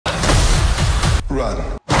Run.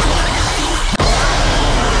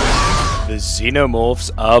 The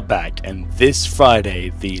Xenomorphs are back, and this Friday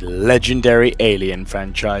the legendary Alien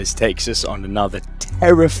franchise takes us on another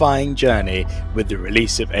terrifying journey with the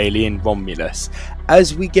release of Alien Romulus.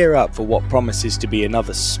 As we gear up for what promises to be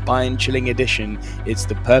another spine-chilling edition, it's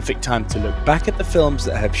the perfect time to look back at the films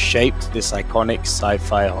that have shaped this iconic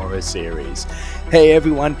sci-fi horror series. Hey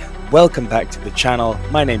everyone, welcome back to the channel.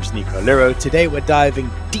 My name's Nico Liro. Today we're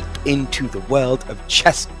diving deep into the world of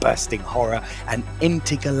chest-bursting horror and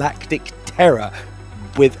intergalactic terror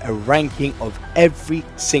with a ranking of every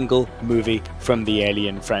single movie from the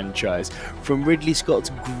Alien franchise, from Ridley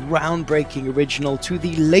Scott's groundbreaking original to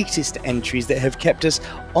the latest entries that have kept us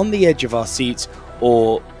on the edge of our seats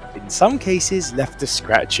or, in some cases, left us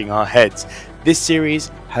scratching our heads. This series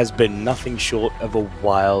has been nothing short of a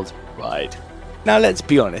wild ride. Now let's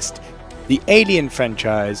be honest, the Alien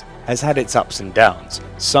franchise has had its ups and downs.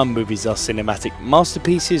 Some movies are cinematic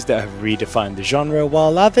masterpieces that have redefined the genre,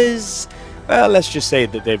 while others, well, let's just say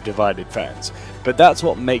that they've divided fans. But that's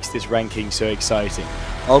what makes this ranking so exciting.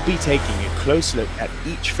 I'll be taking a close look at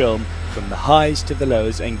each film from the highs to the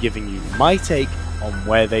lows and giving you my take on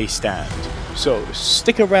where they stand. So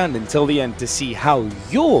stick around until the end to see how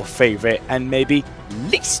your favourite and maybe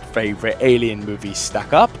least favourite Alien movies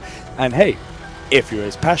stack up. And hey, if you're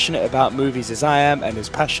as passionate about movies as I am and as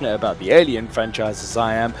passionate about the Alien franchise as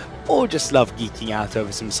I am, or just love geeking out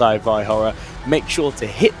over some sci-fi horror, make sure to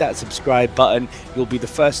hit that subscribe button. You'll be the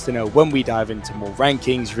first to know when we dive into more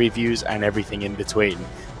rankings, reviews and everything in between.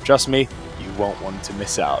 Trust me, you won't want to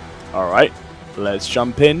miss out. Alright, let's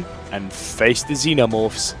jump in and face the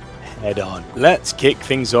Xenomorphs head on. Let's kick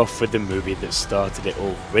things off with the movie that started it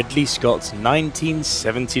all, Ridley Scott's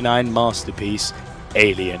 1979 masterpiece,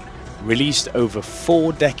 Alien. Released over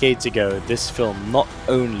 4 decades ago, this film not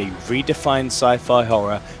only redefined sci-fi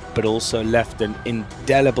horror, but also left an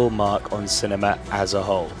indelible mark on cinema as a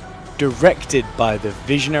whole. Directed by the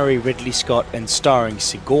visionary Ridley Scott and starring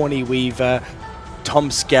Sigourney Weaver, Tom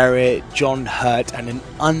Skerritt, John Hurt and an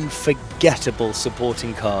unforgettable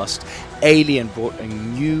supporting cast, Alien brought a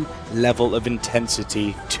new level of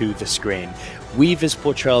intensity to the screen. Weaver's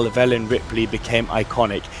portrayal of Ellen Ripley became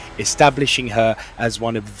iconic, establishing her as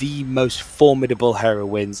one of the most formidable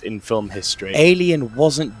heroines in film history. Alien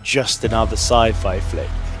wasn't just another sci-fi flick,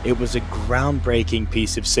 it was a groundbreaking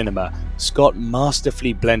piece of cinema. Scott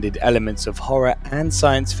masterfully blended elements of horror and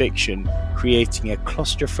science fiction, creating a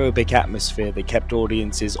claustrophobic atmosphere that kept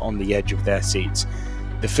audiences on the edge of their seats.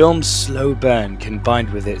 The film's slow burn,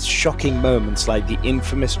 combined with its shocking moments like the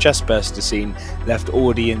infamous chestburster scene, left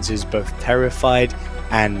audiences both terrified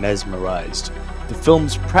and mesmerized. The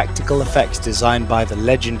film's practical effects, designed by the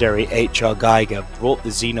legendary H.R. Giger, brought the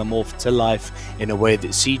Xenomorph to life in a way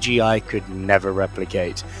that CGI could never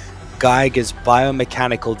replicate. Giger's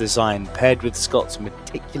biomechanical design, paired with Scott's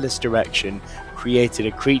meticulous direction, created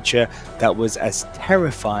a creature that was as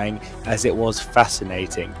terrifying as it was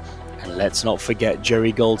fascinating. And let's not forget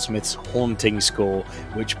Jerry Goldsmith's haunting score,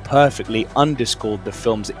 which perfectly underscored the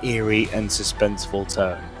film's eerie and suspenseful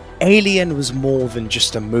tone. Alien was more than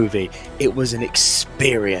just a movie, it was an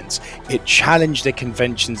experience. It challenged the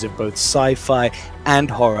conventions of both sci-fi and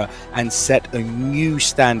horror and set a new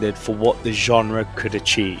standard for what the genre could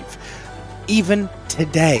achieve. Even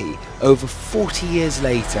today, over 40 years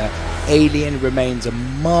later, Alien remains a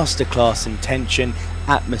masterclass in tension,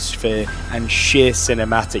 atmosphere and sheer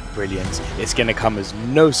cinematic brilliance. It's going to come as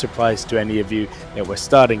no surprise to any of you that we're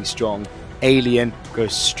starting strong. Alien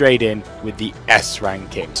goes straight in with the S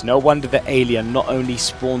ranking. It's no wonder that Alien not only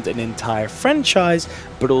spawned an entire franchise,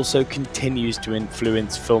 but also continues to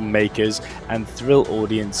influence filmmakers and thrill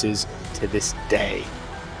audiences to this day.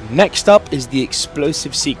 Next up is the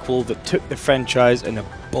explosive sequel that took the franchise in a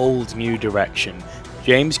bold new direction,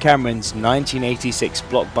 James Cameron's 1986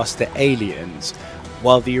 blockbuster Aliens.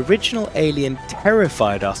 While the original Alien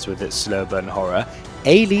terrified us with its slow burn horror,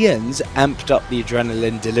 Aliens amped up the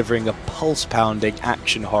adrenaline, delivering a pulse-pounding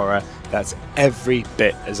action horror that's every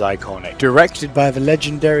bit as iconic. Directed by the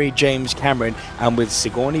legendary James Cameron and with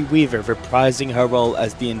Sigourney Weaver reprising her role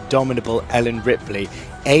as the indomitable Ellen Ripley,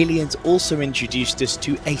 Aliens also introduced us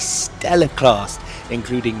to a stellar cast,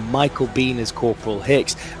 including Michael Biehn as Corporal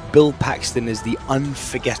Hicks, Bill Paxton as the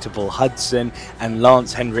unforgettable Hudson, and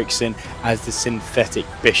Lance Henriksen as the synthetic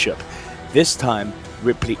Bishop. This time,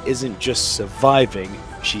 Ripley isn't just surviving,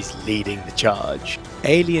 she's leading the charge.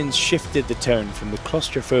 Aliens shifted the tone from the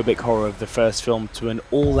claustrophobic horror of the first film to an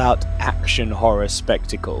all-out action horror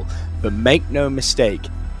spectacle, but make no mistake,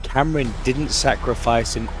 Cameron didn't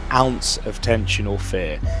sacrifice an ounce of tension or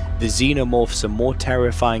fear. The xenomorphs are more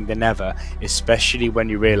terrifying than ever, especially when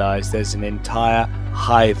you realise there's an entire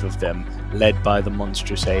hive of them led by the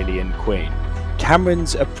monstrous alien queen.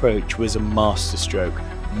 Cameron's approach was a masterstroke.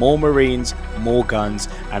 More marines, more guns,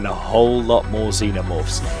 and a whole lot more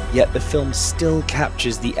xenomorphs, yet the film still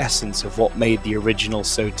captures the essence of what made the original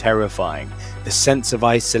so terrifying: the sense of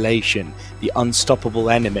isolation, the unstoppable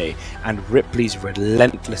enemy, and Ripley's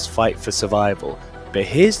relentless fight for survival. But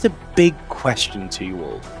here's the big question to you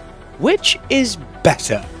all: which is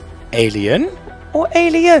better, Alien or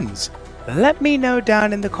Aliens? Let me know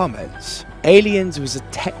down in the comments. Aliens was a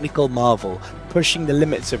technical marvel, pushing the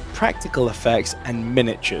limits of practical effects and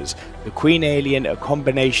miniatures. The Queen Alien, a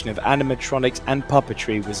combination of animatronics and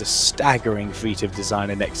puppetry, was a staggering feat of design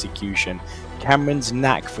and execution. Cameron's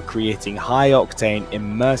knack for creating high-octane,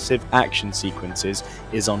 immersive action sequences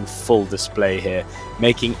is on full display here,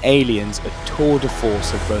 making Aliens a tour de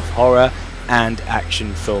force of both horror and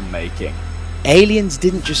action filmmaking. Aliens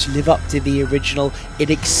didn't just live up to the original, it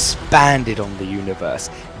expanded on the universe,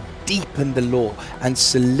 deepened the lore, and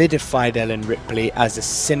solidified Ellen Ripley as a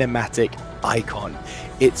cinematic icon.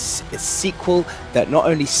 It's a sequel that not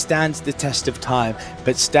only stands the test of time,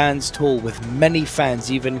 but stands tall, with many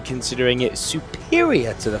fans even considering it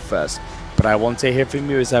superior to the first. But I want to hear from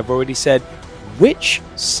you, as I've already said. Which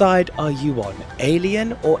side are you on,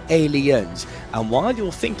 Alien or Aliens? And while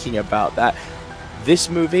you're thinking about that, this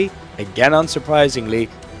movie, again unsurprisingly,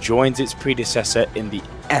 joins its predecessor in the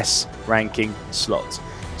S ranking slot.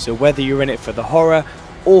 So whether you're in it for the horror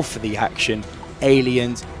or for the action,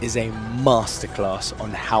 Aliens is a masterclass on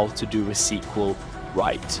how to do a sequel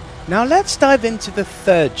right. Now let's dive into the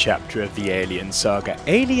third chapter of the Alien saga,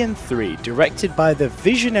 Alien 3, directed by the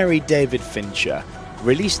visionary David Fincher.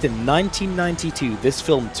 Released in 1992, this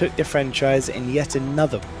film took the franchise in yet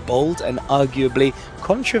another bold and arguably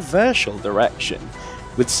controversial direction.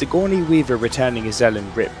 With Sigourney Weaver returning as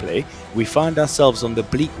Ellen Ripley, we find ourselves on the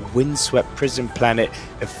bleak, windswept prison planet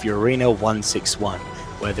of Fiorina 161,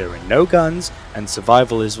 where there are no guns and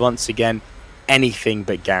survival is once again anything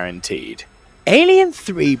but guaranteed. Alien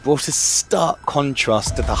 3 brought a stark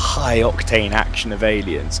contrast to the high-octane action of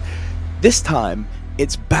Aliens. This time,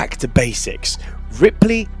 it's back to basics.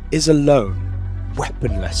 Ripley is alone,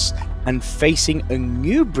 weaponless, and facing a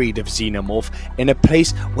new breed of xenomorph in a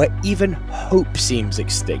place where even hope seems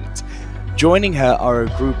extinct. Joining her are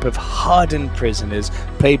a group of hardened prisoners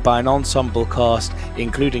played by an ensemble cast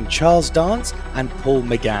including Charles Dance and Paul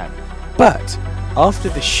McGann. But after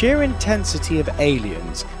the sheer intensity of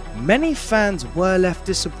Aliens, many fans were left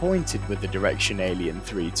disappointed with the direction Alien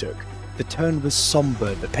 3 took. The tone was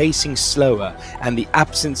somber, the pacing slower, and the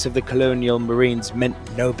absence of the colonial marines meant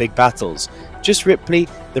no big battles. Just Ripley,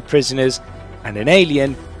 the prisoners, and an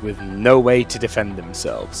alien with no way to defend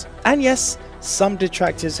themselves. And yes, some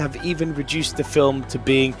detractors have even reduced the film to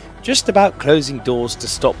being just about closing doors to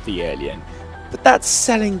stop the alien. But that's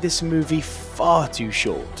selling this movie far too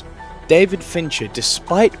short. David Fincher,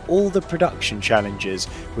 despite all the production challenges,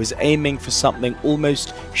 was aiming for something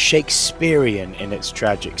almost Shakespearean in its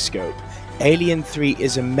tragic scope. Alien 3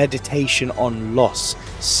 is a meditation on loss,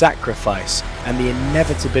 sacrifice, and the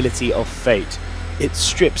inevitability of fate. It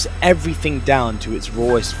strips everything down to its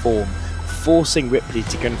rawest form, forcing Ripley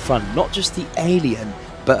to confront not just the alien,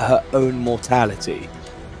 but her own mortality.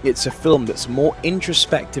 It's a film that's more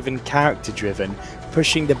introspective and character-driven,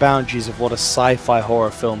 pushing the boundaries of what a sci-fi horror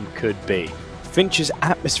film could be. Fincher's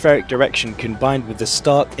atmospheric direction combined with the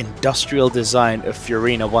stark industrial design of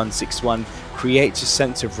Fiorina 161 creates a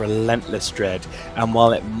sense of relentless dread, and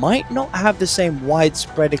while it might not have the same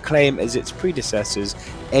widespread acclaim as its predecessors,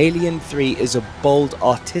 Alien 3 is a bold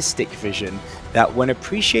artistic vision that, when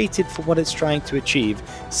appreciated for what it's trying to achieve,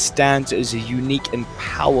 stands as a unique and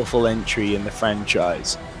powerful entry in the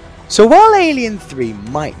franchise. So while Alien 3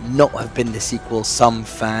 might not have been the sequel some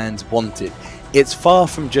fans wanted, it's far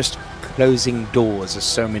from just closing doors, as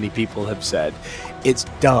so many people have said. It's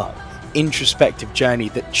dark, introspective journey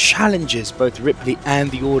that challenges both Ripley and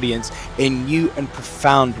the audience in new and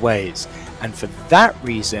profound ways. And for that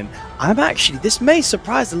reason, this may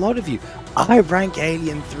surprise a lot of you, I rank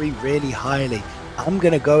Alien 3 really highly. I'm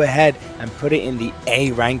gonna go ahead and put it in the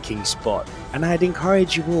A ranking spot, and I'd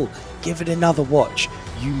encourage you all, give it another watch.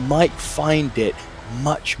 You might find it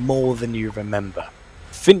much more than you remember.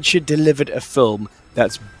 Fincher delivered a film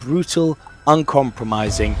that's brutal,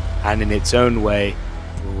 uncompromising, and in its own way,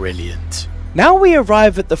 brilliant. Now we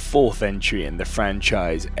arrive at the fourth entry in the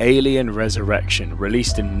franchise, Alien Resurrection,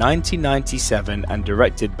 released in 1997 and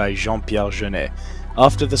directed by Jean-Pierre Jeunet.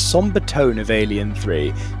 After the somber tone of Alien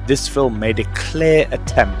 3, this film made a clear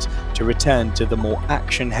attempt to return to the more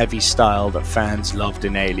action-heavy style that fans loved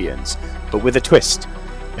in Aliens, but with a twist.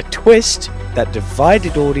 A twist that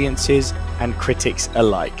divided audiences and critics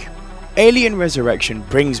alike. Alien Resurrection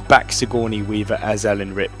brings back Sigourney Weaver as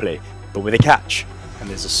Ellen Ripley, but with a catch, and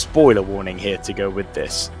there's a spoiler warning here to go with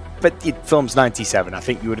this. But the film's 97, I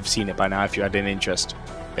think you would have seen it by now if you had an interest.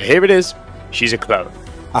 But here it is, she's a clone.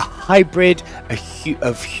 A hybrid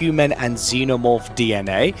of human and xenomorph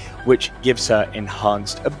DNA, which gives her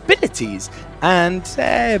enhanced abilities and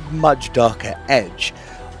a much darker edge.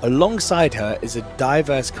 Alongside her is a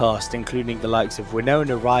diverse cast including the likes of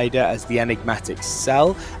Winona Ryder as the enigmatic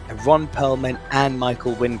Cell, Ron Perlman and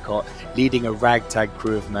Michael Wincott leading a ragtag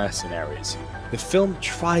crew of mercenaries. The film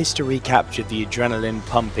tries to recapture the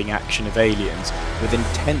adrenaline-pumping action of Aliens with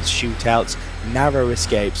intense shootouts, narrow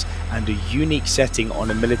escapes, and a unique setting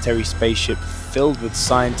on a military spaceship filled with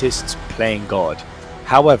scientists playing God.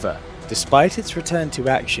 However, despite its return to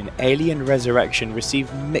action, Alien Resurrection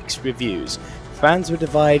received mixed reviews. Fans were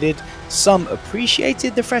divided, some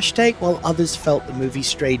appreciated the fresh take, while others felt the movie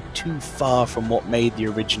strayed too far from what made the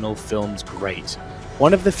original films great.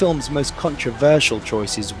 One of the film's most controversial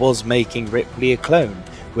choices was making Ripley a clone,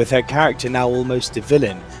 with her character now almost a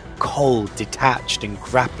villain, cold, detached and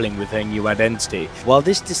grappling with her new identity. While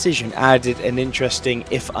this decision added an interesting,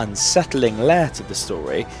 if unsettling, layer to the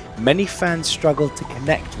story, many fans struggled to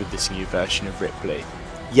connect with this new version of Ripley.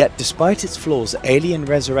 Yet despite its flaws, Alien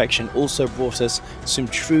Resurrection also brought us some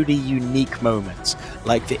truly unique moments,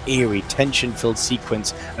 like the eerie, tension-filled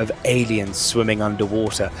sequence of aliens swimming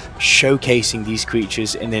underwater, showcasing these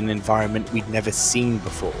creatures in an environment we'd never seen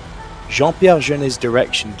before. Jean-Pierre Jeunet's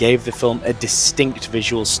direction gave the film a distinct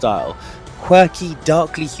visual style, quirky,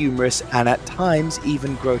 darkly humorous, and at times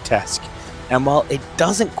even grotesque. And while it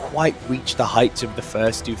doesn't quite reach the heights of the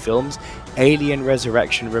first two films, Alien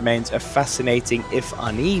Resurrection remains a fascinating, if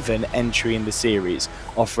uneven, entry in the series,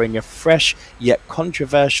 offering a fresh yet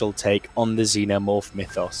controversial take on the xenomorph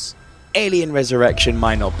mythos. Alien Resurrection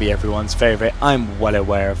might not be everyone's favourite, I'm well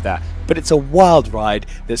aware of that, but it's a wild ride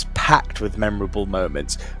that's packed with memorable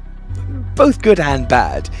moments, both good and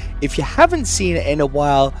bad. If you haven't seen it in a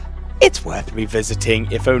while, it's worth revisiting,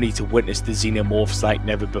 if only to witness the xenomorphs like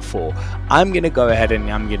never before. I'm going to go ahead and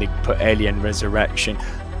I'm going to put Alien Resurrection.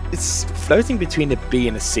 It's floating between a B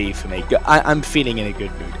and a C for me. I'm feeling in a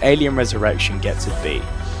good mood. Alien Resurrection gets a B.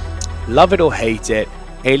 Love it or hate it,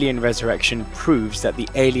 Alien Resurrection proves that the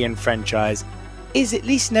Alien franchise is at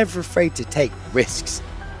least never afraid to take risks,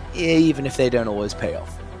 even if they don't always pay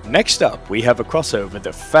off. Next up, we have a crossover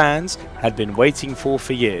that fans had been waiting for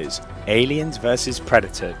years, Aliens vs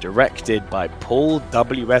Predator, directed by Paul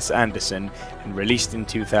W.S. Anderson and released in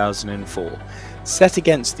 2004. Set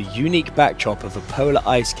against the unique backdrop of a polar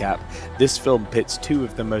ice cap, this film pits two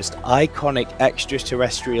of the most iconic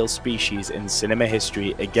extraterrestrial species in cinema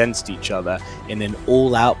history against each other in an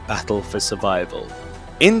all-out battle for survival.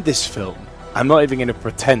 In this film, I'm not even going to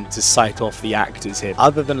pretend to cite off the actors here,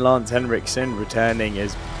 other than Lance Henriksen returning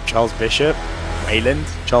as Charles Bishop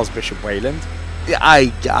Wayland.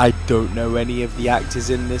 I don't know any of the actors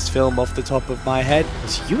in this film off the top of my head.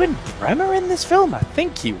 Was Ewan Bremer in this film? I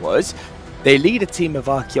think he was. They lead a team of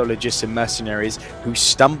archaeologists and mercenaries who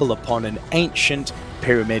stumble upon an ancient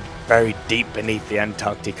pyramid buried deep beneath the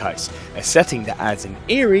Antarctic ice, a setting that adds an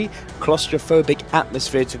eerie, claustrophobic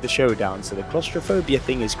atmosphere to the showdown, so the claustrophobia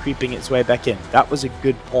thing is creeping its way back in. That was a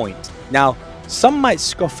good point. Now, some might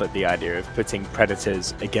scoff at the idea of putting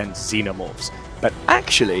predators against xenomorphs, but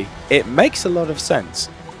actually, it makes a lot of sense.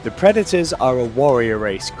 The predators are a warrior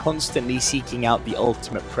race constantly seeking out the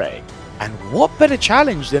ultimate prey. And what better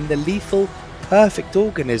challenge than the lethal, perfect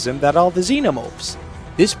organism that are the xenomorphs?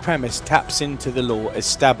 This premise taps into the lore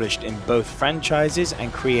established in both franchises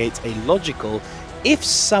and creates a logical, if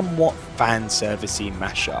somewhat fan-servicey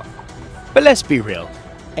mashup. But let's be real,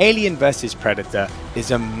 Alien vs Predator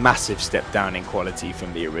is a massive step down in quality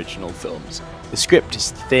from the original films. The script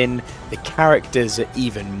is thin, the characters are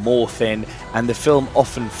even more thin, and the film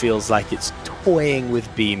often feels like it's toying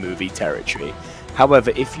with B-movie territory.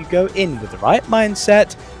 However, if you go in with the right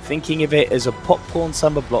mindset, thinking of it as a popcorn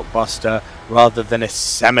summer blockbuster rather than a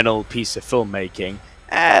seminal piece of filmmaking,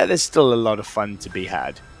 there's still a lot of fun to be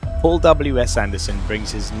had. Paul W.S. Anderson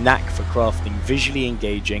brings his knack for crafting visually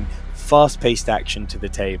engaging, fast-paced action to the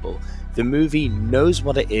table. The movie knows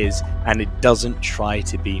what it is and it doesn't try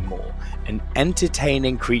to be more. An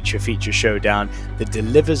entertaining creature feature showdown that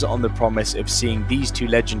delivers on the promise of seeing these two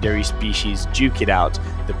legendary species duke it out.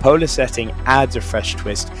 The polar setting adds a fresh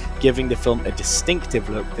twist, giving the film a distinctive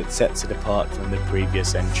look that sets it apart from the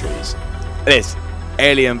previous entries.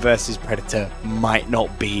 Alien vs Predator might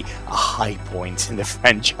not be a high point in the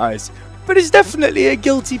franchise, but it's definitely a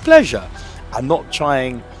guilty pleasure.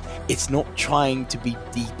 It's not trying to be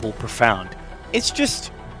deep or profound. It's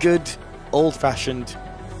just good, old-fashioned,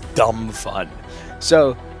 dumb fun.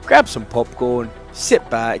 So grab some popcorn, sit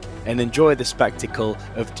back, and enjoy the spectacle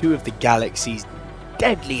of two of the galaxy's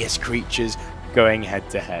deadliest creatures going head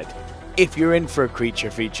to head. If you're in for a creature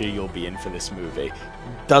feature, you'll be in for this movie.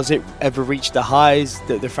 Does it ever reach the highs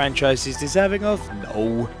that the franchise is deserving of?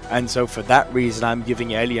 No. And so for that reason, I'm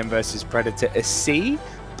giving Alien vs Predator a C,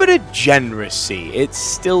 but a generous C. It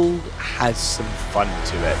still has some fun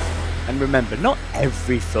to it. And remember, not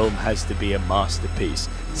every film has to be a masterpiece.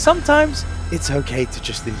 Sometimes it's okay to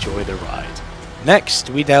just enjoy the ride. Next,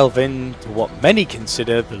 we delve into what many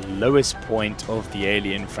consider the lowest point of the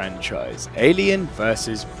Alien franchise, Alien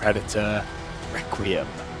vs Predator Requiem.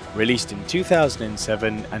 Released in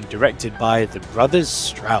 2007 and directed by the brothers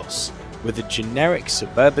Strauss. With a generic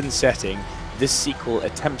suburban setting, this sequel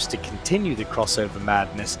attempts to continue the crossover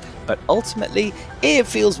madness, but ultimately it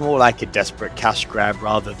feels more like a desperate cash grab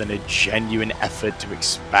rather than a genuine effort to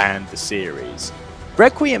expand the series.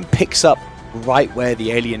 Requiem picks up right where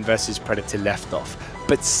the Alien vs Predator left off,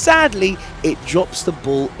 but sadly it drops the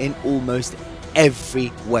ball in almost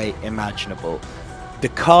every way imaginable. The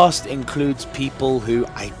cast includes people who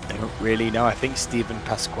I don't really know. I think Stephen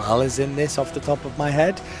Pasquale is in this off the top of my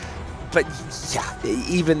head. But yeah,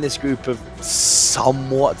 even this group of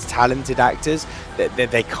somewhat talented actors,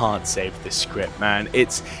 they can't save the script, man.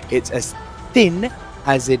 It's as thin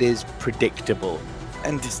as it is predictable.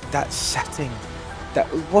 And that setting,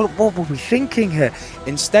 what were we thinking here?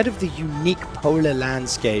 Instead of the unique polar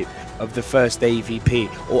landscape of the first AVP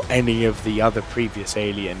or any of the other previous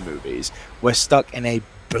Alien movies, we're stuck in a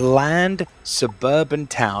bland suburban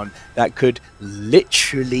town that could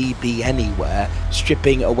literally be anywhere,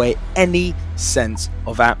 stripping away any sense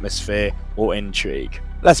of atmosphere or intrigue.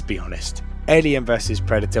 Let's be honest, Alien vs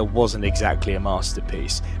Predator wasn't exactly a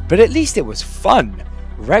masterpiece, but at least it was fun.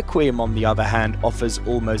 Requiem, on the other hand, offers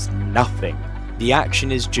almost nothing. The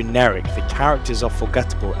action is generic, the characters are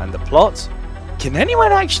forgettable, and the plot? Can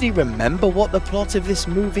anyone actually remember what the plot of this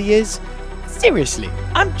movie is? Seriously,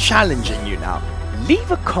 I'm challenging you now. Leave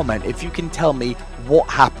a comment if you can tell me what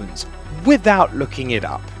happens without looking it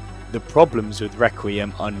up. The problems with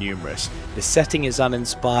Requiem are numerous. The setting is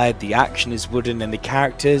uninspired, the action is wooden, and the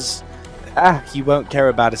characters... you won't care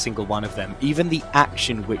about a single one of them. Even the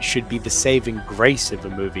action, which should be the saving grace of a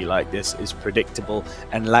movie like this, is predictable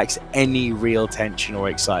and lacks any real tension or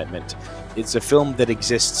excitement. It's a film that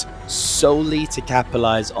exists solely to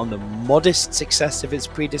capitalize on the modest success of its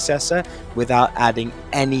predecessor without adding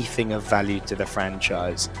anything of value to the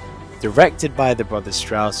franchise. Directed by the brothers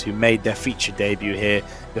Strauss, who made their feature debut here,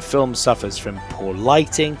 the film suffers from poor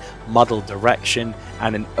lighting, muddled direction,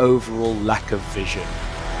 and an overall lack of vision.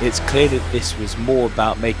 It's clear that this was more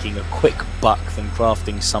about making a quick buck than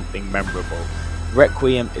crafting something memorable.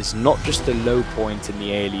 Requiem is not just a low point in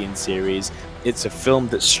the Alien series, it's a film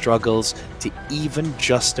that struggles to even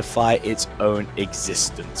justify its own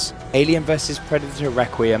existence. Alien vs Predator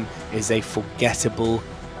Requiem is a forgettable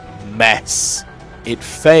mess. It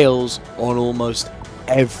fails on almost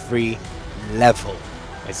every level.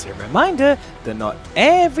 It's a reminder that not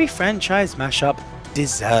every franchise mashup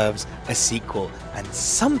deserves a sequel, and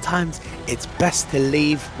sometimes it's best to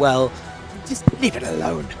leave, well, just leave it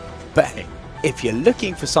alone. But hey, if you're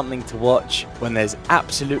looking for something to watch when there's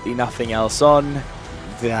absolutely nothing else on,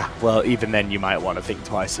 well, even then you might want to think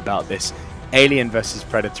twice about this. Alien vs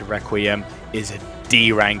Predator Requiem is a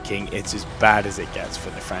D ranking. It's as bad as it gets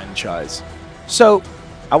for the franchise. So,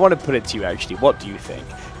 I want to put it to you actually, what do you think?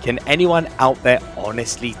 Can anyone out there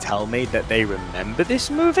honestly tell me that they remember this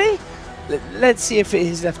movie? Let's see if it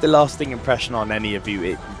has left a lasting impression on any of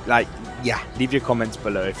you. Leave your comments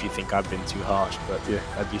below if you think I've been too harsh, but yeah,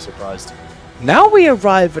 I'd be surprised. Now we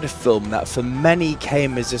arrive at a film that for many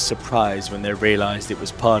came as a surprise when they realized it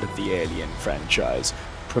was part of the Alien franchise.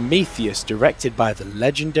 Prometheus, directed by the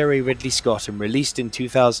legendary Ridley Scott and released in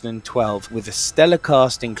 2012 with a stellar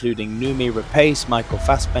cast including Noomi Rapace, Michael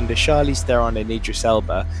Fassbender, Charlize Theron and Idris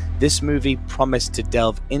Elba, this movie promised to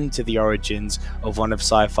delve into the origins of one of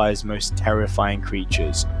sci-fi's most terrifying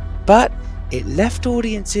creatures. But it left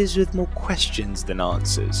audiences with more questions than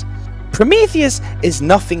answers. Prometheus is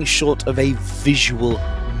nothing short of a visual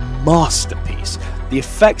masterpiece. The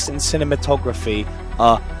effects and cinematography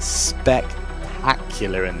are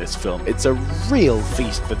spectacular in this film. It's a real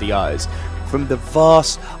feast for the eyes. From the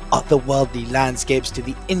vast, otherworldly landscapes to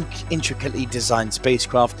the intricately designed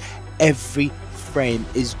spacecraft, every frame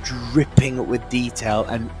is dripping with detail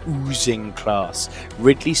and oozing class.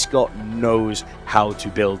 Ridley Scott knows how to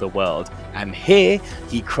build a world, and here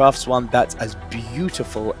he crafts one that's as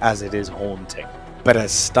beautiful as it is haunting. But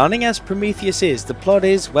as stunning as Prometheus is, the plot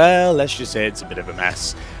is, well, let's just say it's a bit of a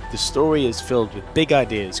mess. The story is filled with big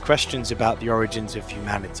ideas, questions about the origins of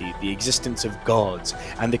humanity, the existence of gods,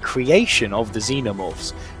 and the creation of the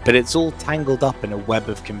xenomorphs, but it's all tangled up in a web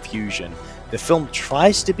of confusion. The film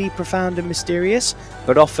tries to be profound and mysterious,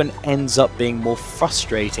 but often ends up being more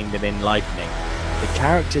frustrating than enlightening. The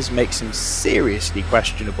characters make some seriously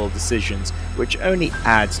questionable decisions, which only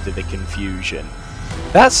adds to the confusion.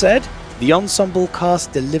 That said, the ensemble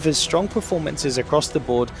cast delivers strong performances across the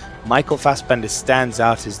board. Michael Fassbender stands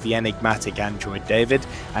out as the enigmatic android David,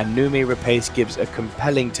 and Noomi Rapace gives a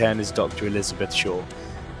compelling turn as Dr. Elizabeth Shaw.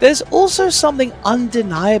 There's also something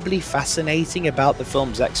undeniably fascinating about the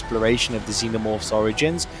film's exploration of the xenomorph's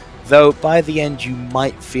origins, though by the end you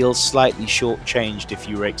might feel slightly shortchanged if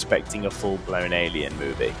you were expecting a full-blown Alien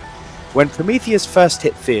movie. When Prometheus first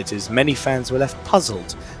hit theatres, many fans were left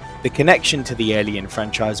puzzled. The connection to the Alien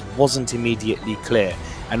franchise wasn't immediately clear,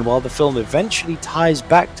 and while the film eventually ties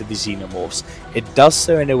back to the xenomorphs, it does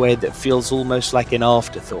so in a way that feels almost like an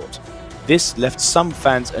afterthought. This left some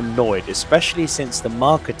fans annoyed, especially since the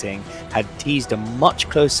marketing had teased a much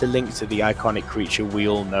closer link to the iconic creature we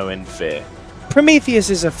all know and fear.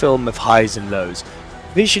 Prometheus is a film of highs and lows,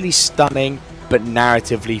 visually stunning but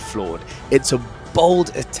narratively flawed. It's a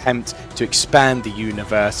bold attempt to expand the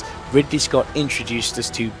universe Ridley Scott introduced us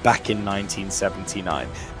to back in 1979,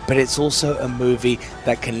 but it's also a movie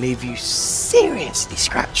that can leave you seriously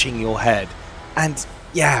scratching your head. And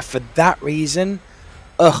yeah, for that reason,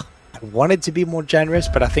 I wanted to be more generous,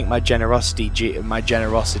 but I think my generosity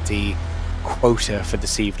quota for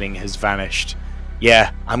this evening has vanished.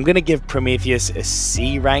 Yeah, I'm gonna give Prometheus a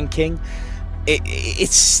C ranking.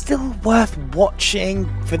 It's still worth watching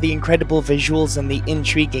for the incredible visuals and the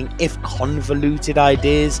intriguing, if convoluted,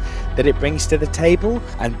 ideas that it brings to the table,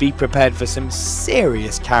 and be prepared for some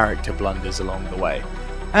serious character blunders along the way.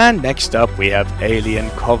 And next up we have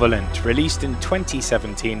Alien Covenant, released in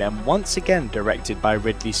 2017 and once again directed by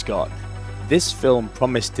Ridley Scott. This film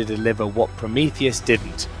promised to deliver what Prometheus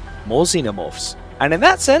didn't, more xenomorphs, and in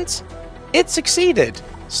that sense, it succeeded.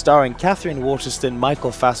 Starring Catherine Waterston, Michael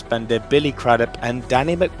Fassbender, Billy Crudup and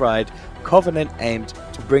Danny McBride, Covenant aimed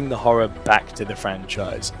to bring the horror back to the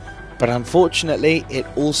franchise. But unfortunately, it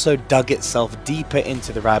also dug itself deeper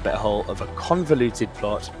into the rabbit hole of a convoluted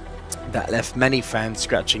plot that left many fans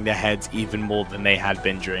scratching their heads even more than they had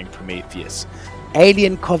been during Prometheus.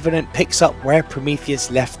 Alien Covenant picks up where Prometheus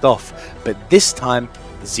left off, but this time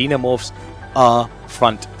the xenomorphs are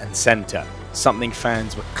front and center, something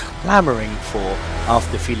fans were clamoring for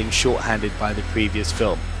after feeling shorthanded by the previous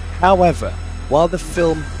film. However, while the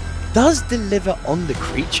film does deliver on the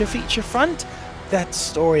creature feature front, that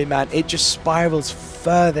story, man, it just spirals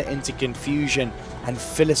further into confusion and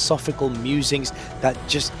philosophical musings that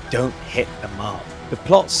just don't hit the mark. The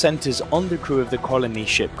plot centers on the crew of the colony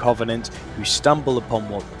ship Covenant, who stumble upon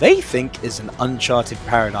what they think is an uncharted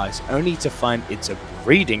paradise, only to find it's a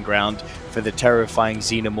breeding ground for the terrifying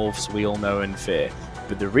xenomorphs we all know and fear.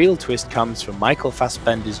 But the real twist comes from Michael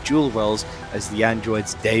Fassbender's dual roles as the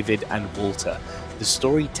androids David and Walter. The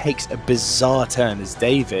story takes a bizarre turn as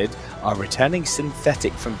David, our returning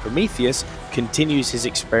synthetic from Prometheus, continues his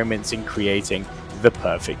experiments in creating the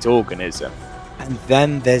perfect organism. And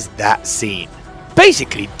then there's that scene.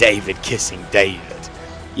 Basically David kissing David.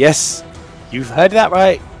 Yes, you've heard that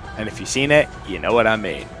right, and if you've seen it, you know what I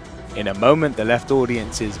mean. In a moment that left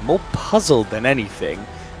audiences more puzzled than anything,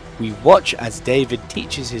 we watch as David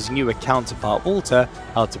teaches his newer counterpart Walter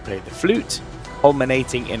how to play the flute,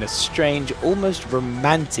 culminating in a strange, almost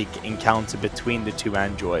romantic encounter between the two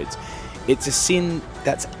androids. It's a scene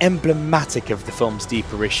that's emblematic of the film's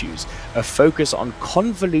deeper issues, a focus on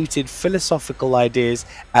convoluted philosophical ideas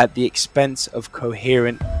at the expense of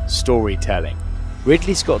coherent storytelling.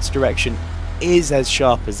 Ridley Scott's direction is as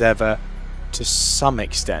sharp as ever, to some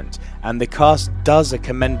extent, and the cast does a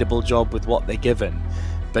commendable job with what they're given.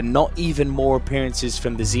 But not even more appearances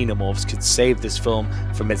from the xenomorphs could save this film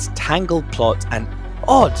from its tangled plot and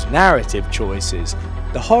odd narrative choices.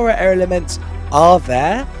 The horror elements are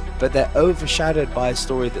there, but they're overshadowed by a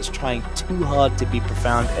story that's trying too hard to be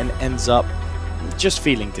profound and ends up just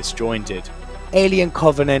feeling disjointed. Alien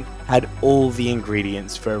Covenant had all the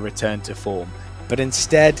ingredients for a return to form, but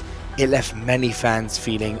instead it left many fans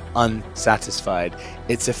feeling unsatisfied.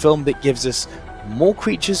 It's a film that gives us more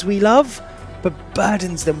creatures we love, but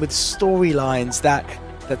burdens them with storylines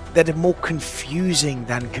that are more confusing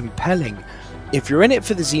than compelling. If you're in it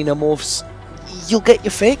for the xenomorphs, you'll get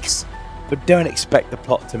your fix, but don't expect the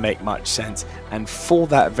plot to make much sense, and for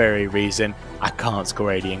that very reason, I can't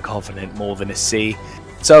score Alien Covenant more than a C.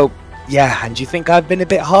 So, yeah, and do you think I've been a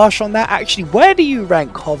bit harsh on that? Actually, where do you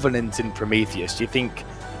rank Covenant and Prometheus? Do you think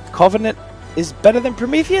Covenant is better than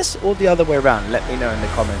Prometheus, or the other way around? Let me know in the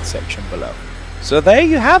comments section below. So there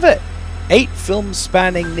you have it. 8 films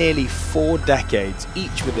spanning nearly 4 decades,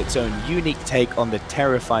 each with its own unique take on the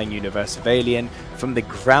terrifying universe of Alien, from the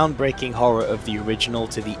groundbreaking horror of the original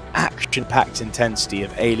to the action-packed intensity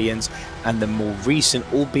of Aliens, and the more recent,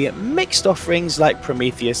 albeit mixed offerings like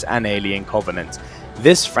Prometheus and Alien Covenant.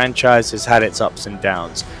 This franchise has had its ups and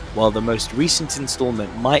downs. While the most recent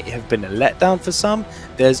installment might have been a letdown for some,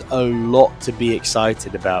 there's a lot to be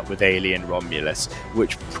excited about with Alien Romulus,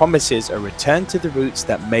 which promises a return to the roots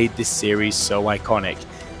that made this series so iconic.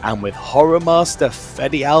 And with horror master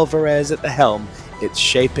Fede Alvarez at the helm, it's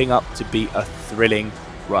shaping up to be a thrilling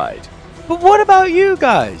ride. But what about you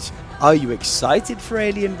guys? Are you excited for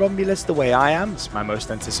Alien Romulus the way I am? It's my most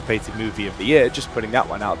anticipated movie of the year, just putting that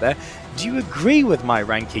one out there. Do you agree with my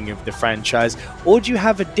ranking of the franchise, or do you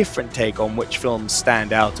have a different take on which films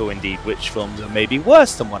stand out, or indeed which films are maybe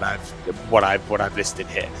worse than what I've listed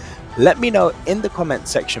here? Let me know in the comment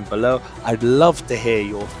section below. I'd love to hear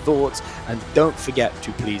your thoughts, and don't forget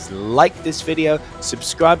to please like this video,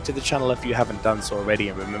 subscribe to the channel if you haven't done so already,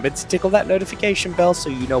 and remember to tickle that notification bell so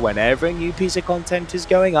you know whenever a new piece of content is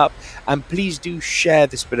going up, and please do share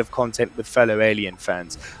this bit of content with fellow Alien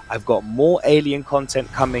fans. I've got more Alien content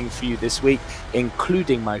coming for you this week,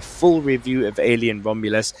 including my full review of Alien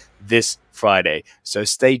Romulus this Friday. So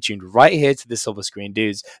stay tuned right here to the Silver Screen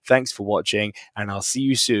Dudes. Thanks for watching, and I'll see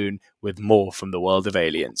you soon with more from the world of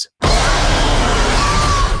Aliens.